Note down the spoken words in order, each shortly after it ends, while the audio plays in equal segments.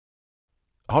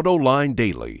Autoline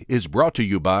Daily is brought to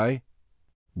you by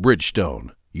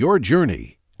Bridgestone, your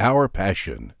journey, our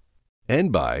passion,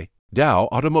 and by Dow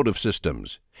Automotive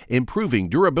Systems, improving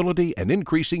durability and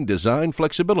increasing design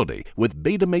flexibility with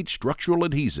Betamate structural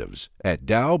adhesives at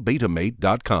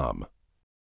dowbetamate.com.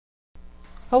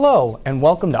 Hello, and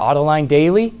welcome to Autoline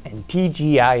Daily and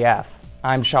TGIF.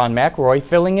 I'm Sean McElroy,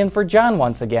 filling in for John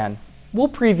once again. We'll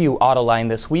preview Autoline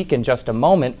this week in just a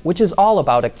moment, which is all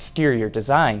about exterior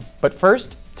design. But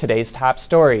first, today's top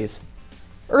stories.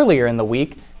 Earlier in the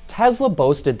week, Tesla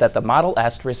boasted that the Model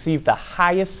S received the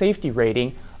highest safety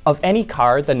rating of any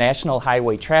car the National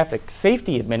Highway Traffic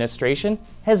Safety Administration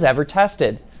has ever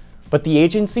tested. But the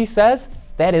agency says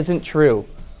that isn't true.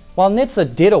 While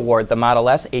NHTSA did award the Model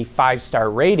S a 5-star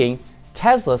rating,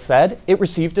 Tesla said it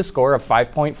received a score of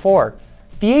 5.4.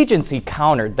 The agency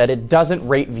countered that it doesn't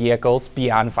rate vehicles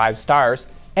beyond 5 stars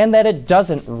and that it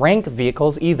doesn't rank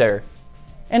vehicles either.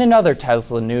 And in other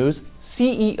Tesla news,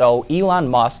 CEO Elon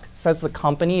Musk says the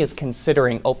company is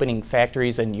considering opening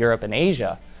factories in Europe and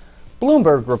Asia.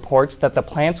 Bloomberg reports that the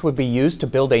plants would be used to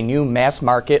build a new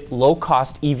mass-market,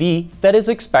 low-cost EV that is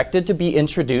expected to be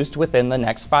introduced within the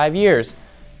next 5 years.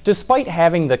 Despite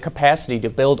having the capacity to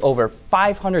build over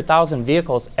 500,000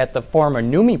 vehicles at the former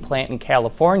NUMMI plant in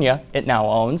California it now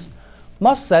owns,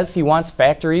 Musk says he wants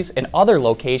factories in other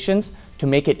locations to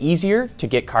make it easier to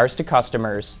get cars to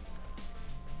customers.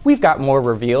 We've got more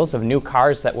reveals of new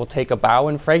cars that will take a bow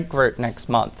in Frankfurt next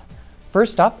month.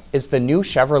 First up is the new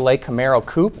Chevrolet Camaro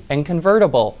Coupe and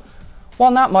convertible.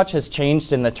 While not much has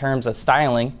changed in the terms of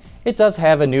styling, it does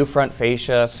have a new front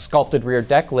fascia, sculpted rear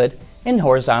deck lid, and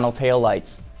horizontal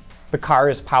taillights. The car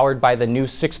is powered by the new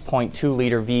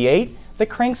 6.2-liter V8 that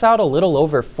cranks out a little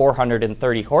over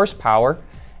 430 horsepower,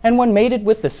 and when mated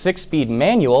with the 6-speed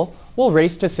manual, will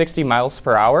race to 60 miles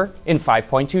per hour in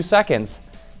 5.2 seconds.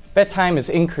 That time is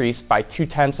increased by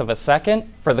 0.2 of a second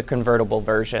for the convertible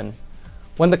version.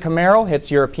 When the Camaro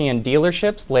hits European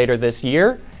dealerships later this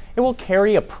year, it will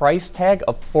carry a price tag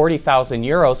of 40,000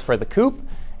 euros for the coupe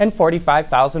and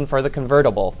 45,000 for the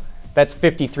convertible. That's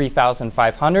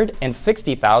 53,500 and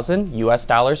 60,000 US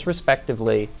dollars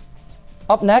respectively.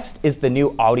 Up next is the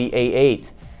new Audi A8.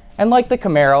 And like the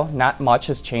Camaro, not much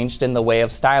has changed in the way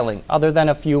of styling, other than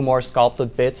a few more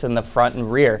sculpted bits in the front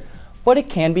and rear, but it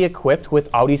can be equipped with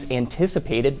Audi's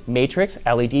anticipated Matrix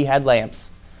LED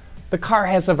headlamps. The car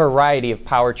has a variety of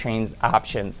powertrain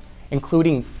options,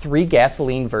 including 3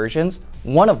 gasoline versions,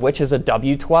 one of which is a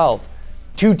W12,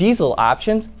 2 diesel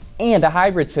options, and a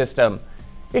hybrid system.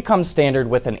 It comes standard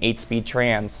with an 8-speed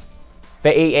trans. The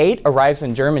A8 arrives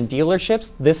in German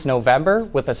dealerships this November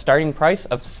with a starting price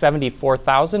of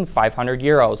 74,500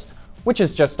 euros, which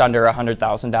is just under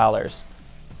 $100,000.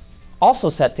 Also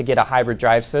set to get a hybrid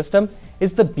drive system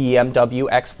is the BMW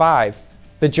X5.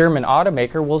 The German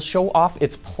automaker will show off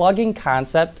its plug-in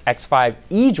concept X5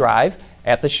 eDrive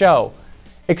at the show.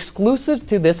 Exclusive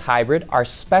to this hybrid are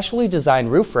specially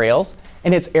designed roof rails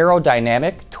and its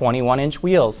aerodynamic 21-inch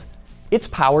wheels. It's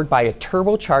powered by a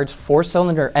turbocharged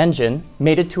 4-cylinder engine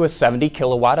mated to a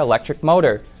 70-kilowatt electric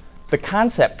motor. The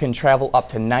concept can travel up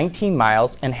to 19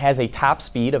 miles and has a top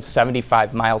speed of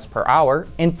 75 miles per hour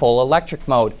in full electric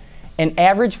mode. An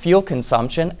average fuel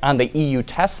consumption on the EU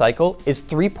test cycle is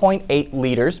 3.8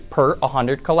 liters per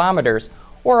 100 kilometers,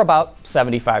 or about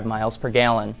 75 miles per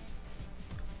gallon.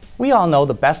 We all know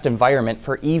the best environment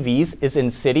for EVs is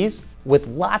in cities with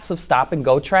lots of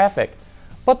stop-and-go traffic.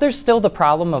 But there's still the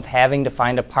problem of having to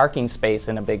find a parking space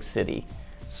in a big city.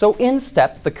 So in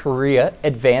stepped the Korea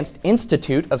Advanced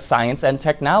Institute of Science and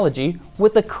Technology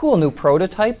with a cool new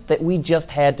prototype that we just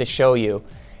had to show you.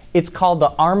 It's called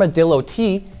the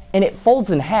Armadillo-T, and it folds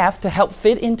in half to help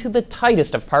fit into the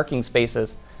tightest of parking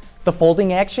spaces. The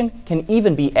folding action can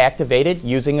even be activated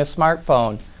using a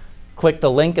smartphone. Click the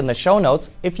link in the show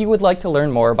notes if you would like to learn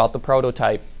more about the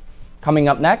prototype. Coming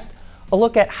up next, a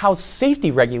look at how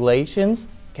safety regulations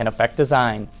can affect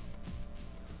design.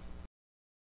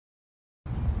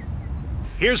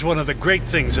 Here's one of the great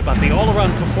things about the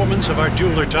all-around performance of our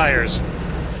Dueler tires.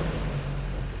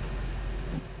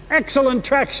 Excellent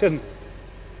traction.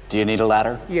 Do you need a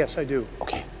ladder? Yes, I do.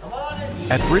 Okay.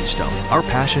 At Bridgestone, our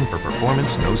passion for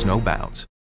performance knows no bounds.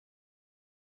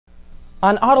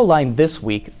 On Autoline this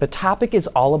week, the topic is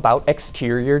all about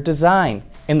exterior design.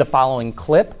 In the following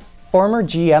clip, former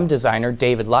GM designer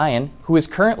David Lyon, who is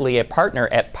currently a partner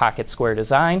at Pocket Square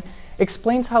Design,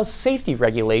 explains how safety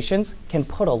regulations can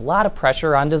put a lot of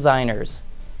pressure on designers.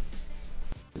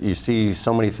 You see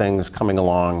so many things coming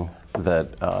along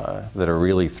that are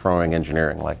really throwing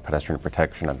engineering, like pedestrian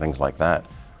protection and things like that,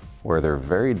 where they're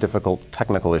very difficult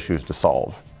technical issues to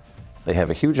solve. They have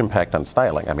a huge impact on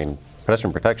styling. I mean,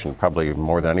 pedestrian protection probably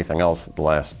more than anything else the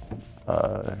last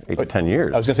 8 to 10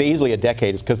 years. I was going to say easily a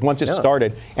decade, because once it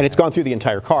started, and it's gone through the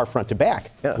entire car front to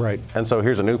back. Yes. Right. And so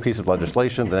here's a new piece of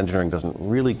legislation that engineering doesn't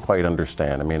really quite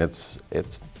understand. I mean, it's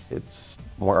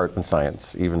more art than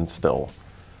science, even still,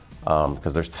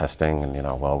 because there's testing, and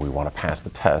well, we want to pass the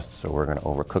test, so we're going to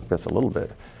overcook this a little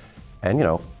bit. And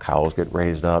cowls get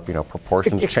raised up,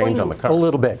 proportions change on the car. A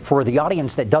little bit for the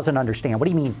audience that doesn't understand. What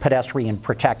do you mean pedestrian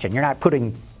protection? You're not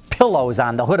putting pillows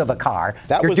on the hood of a car.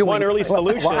 That was one early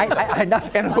solution. Well, I know.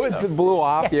 And hoods blew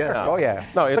off. Yes. Oh yeah.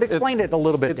 No, But explain it a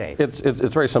little bit, Dave. It's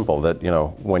very simple. That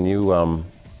when you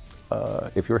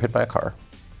if you're hit by a car,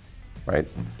 right?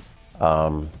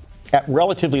 At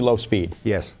relatively low speed.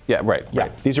 Yes. Yeah, right. Yeah,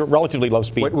 Right. these are relatively low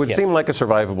speed. What would hits. seem like a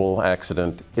survivable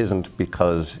accident isn't,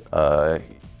 because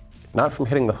not from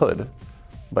hitting the hood,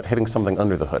 but hitting something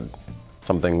under the hood,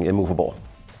 something immovable.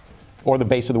 Or the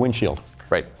base of the windshield.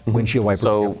 Right. Windshield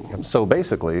wiper. So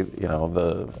basically,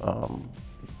 the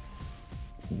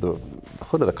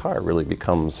hood of the car really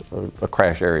becomes a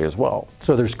crash area as well.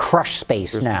 So there's crush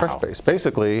space There's now. crush space.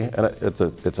 Basically, and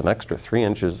it's an extra 3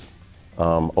 inches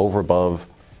over above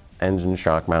engine,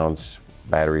 shock mounts,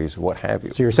 batteries, what have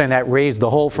you. So you're saying that raised the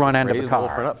whole front end of the Raise the whole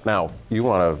car. front up. Now, you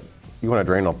want to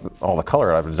drain all the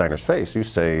color out of a designer's face. You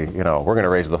say, we're going to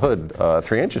raise the hood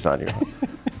 3 inches on you.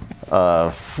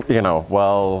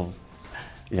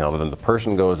 Then the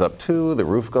person goes up too, the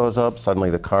roof goes up, suddenly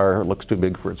the car looks too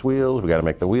big for its wheels, we got to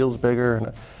make the wheels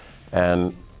bigger.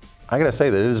 And I got to say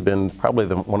that it has been probably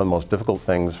one of the most difficult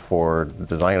things for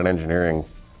design and engineering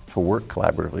to work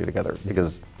collaboratively together,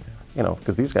 because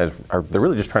these guys they're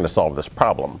really just trying to solve this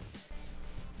problem.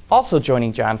 Also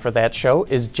joining John for that show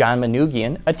is John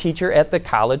Manoogian, a teacher at the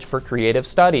College for Creative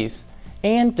Studies,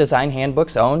 and Design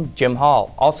Handbook's own Jim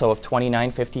Hall, also of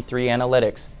 2953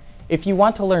 Analytics. If you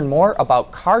want to learn more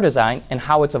about car design and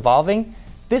how it's evolving,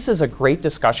 this is a great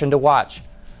discussion to watch.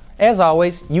 As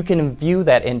always, you can view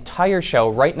that entire show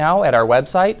right now at our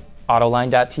website,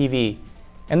 autoline.tv.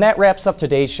 And that wraps up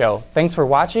today's show. Thanks for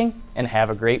watching, and have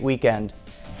a great weekend.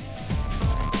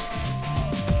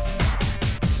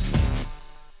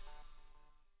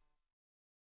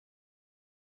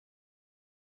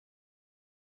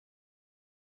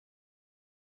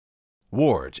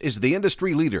 Wards is the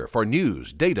industry leader for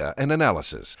news, data, and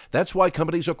analysis. That's why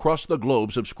companies across the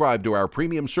globe subscribe to our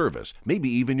premium service, maybe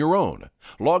even your own.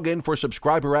 Log in for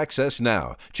subscriber access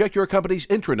now. Check your company's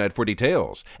intranet for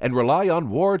details, and rely on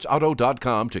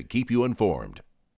wardsauto.com to keep you informed.